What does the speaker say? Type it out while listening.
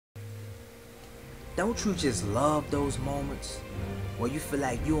Don't you just love those moments where you feel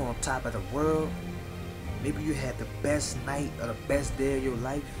like you're on top of the world? Maybe you had the best night or the best day of your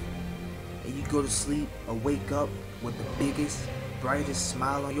life, and you go to sleep or wake up with the biggest, brightest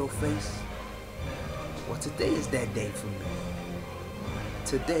smile on your face? Well, today is that day for me.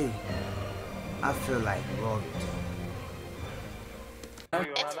 Today, I feel like royalty.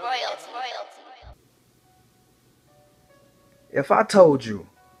 It's royalty. If I told you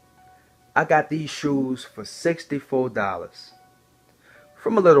I got these shoes for $64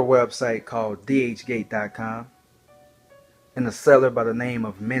 from a little website called DHgate.com and a seller by the name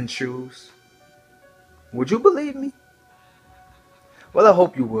of Men's Shoes, would you believe me? Well, I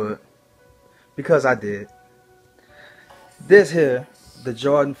hope you would, because I did. This here, the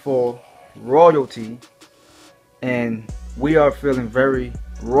Jordan 4 Royalty, and we are feeling very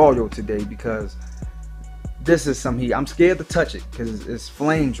royal today because this is some heat. I'm scared to touch it because it's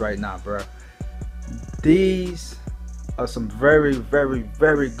flames right now, bro. These are some very, very,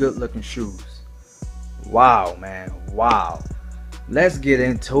 very good looking shoes. Wow, man, wow. Let's get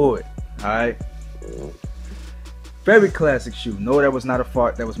into it. All right. Very classic shoe. No, that was not a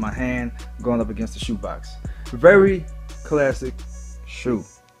fart. That was my hand going up against the shoebox. Very classic shoe.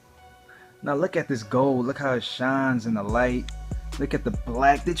 Now look at this gold. Look how it shines in the light. Look at the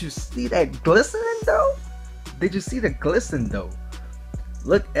black. Did you see that glistening though? Did you see the glisten though?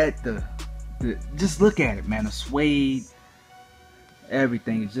 Look at just look at it, man. The suede,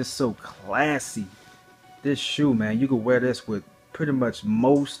 everything is just so classy. This shoe, man, you could wear this with pretty much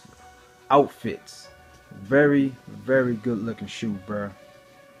most outfits. Very, very good looking shoe, bro.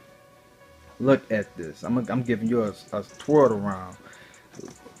 Look at this. I'm giving you a twirl around.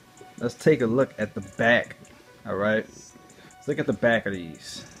 Let's take a look at the back. All right. Let's look at the back of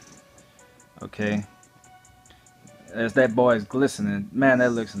these. Okay. As that boy is glistening, man,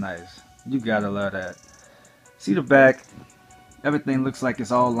 that looks nice. You gotta love that. See the back? Everything looks like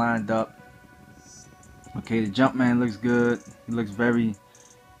it's all lined up. Okay, the Jumpman looks good. He looks very.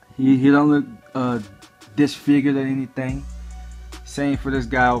 He don't look disfigured or anything. Same for this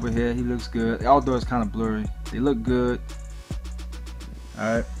guy over here. He looks good. Although it's kind of blurry, they look good.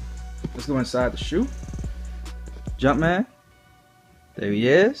 All right, let's go inside the shoe. Jumpman. There he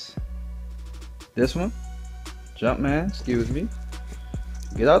is. This one. Jumpman, excuse me.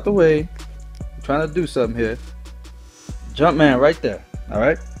 Get out the way. I'm trying to do something here. Jumpman right there.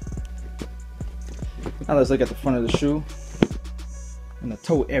 Alright. Now let's look at the front of the shoe. In the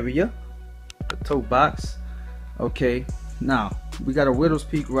toe area. The toe box. Okay. Now, we got a widow's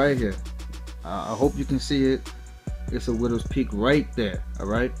peak right here. I hope you can see it. It's a widow's peak right there.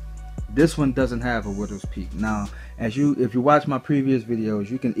 Alright. This one doesn't have a widow's peak. Now, if you watch my previous videos,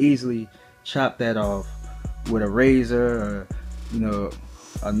 you can easily chop that off with a razor or, you know,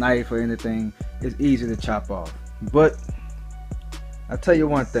 a knife or anything. It's easy to chop off. But I'll tell you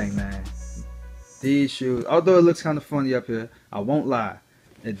one thing, man. These shoes, although it looks kind of funny up here, I won't lie,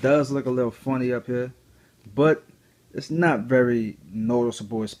 it does look a little funny up here, but it's not very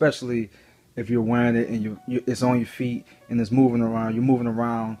noticeable, especially if you're wearing it and it's on your feet and it's moving around. You're moving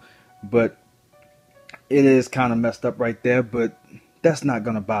around, but it is kind of messed up right there. But that's not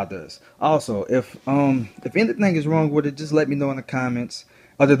gonna bother us. Also, if anything is wrong with it, just let me know in the comments,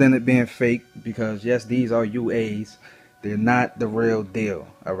 other than it being fake, because yes, these are UAs. They're not the real deal.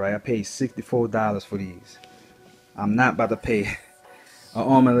 Alright, I paid $64 for these. I'm not about to pay an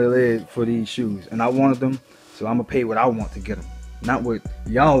arm and a leg for these shoes, and I wanted them, so I'm gonna pay what I want to get them, not what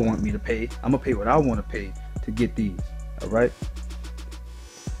y'all want me to pay. I'm gonna pay what I want to pay to get these. Alright,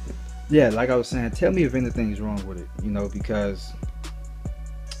 yeah, like I was saying, tell me if anything's wrong with it, you know, because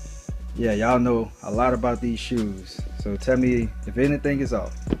yeah, y'all know a lot about these shoes, so tell me if anything is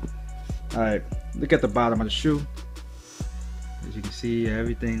off. Alright, look at the bottom of the shoe. As you can see,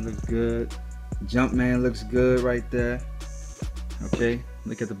 everything looks good. Jumpman looks good right there. Okay,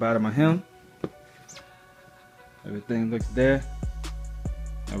 look at the bottom of him. Everything looks there.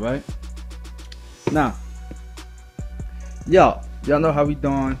 Alright. Now, y'all know how we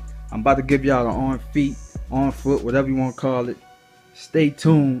doing. I'm about to give y'all an on feet, on foot, whatever you want to call it. Stay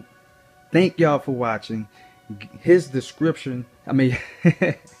tuned. Thank y'all for watching. His description,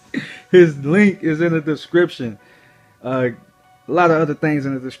 his link is in the description. A lot of other things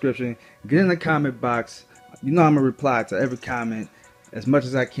in the description. Get in the comment box. You know I'm gonna reply to every comment as much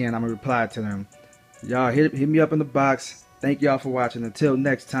as I can. I'm gonna reply to them. Y'all hit me up in the box. Thank y'all for watching. Until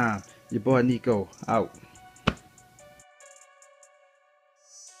next time, your boy Nico out.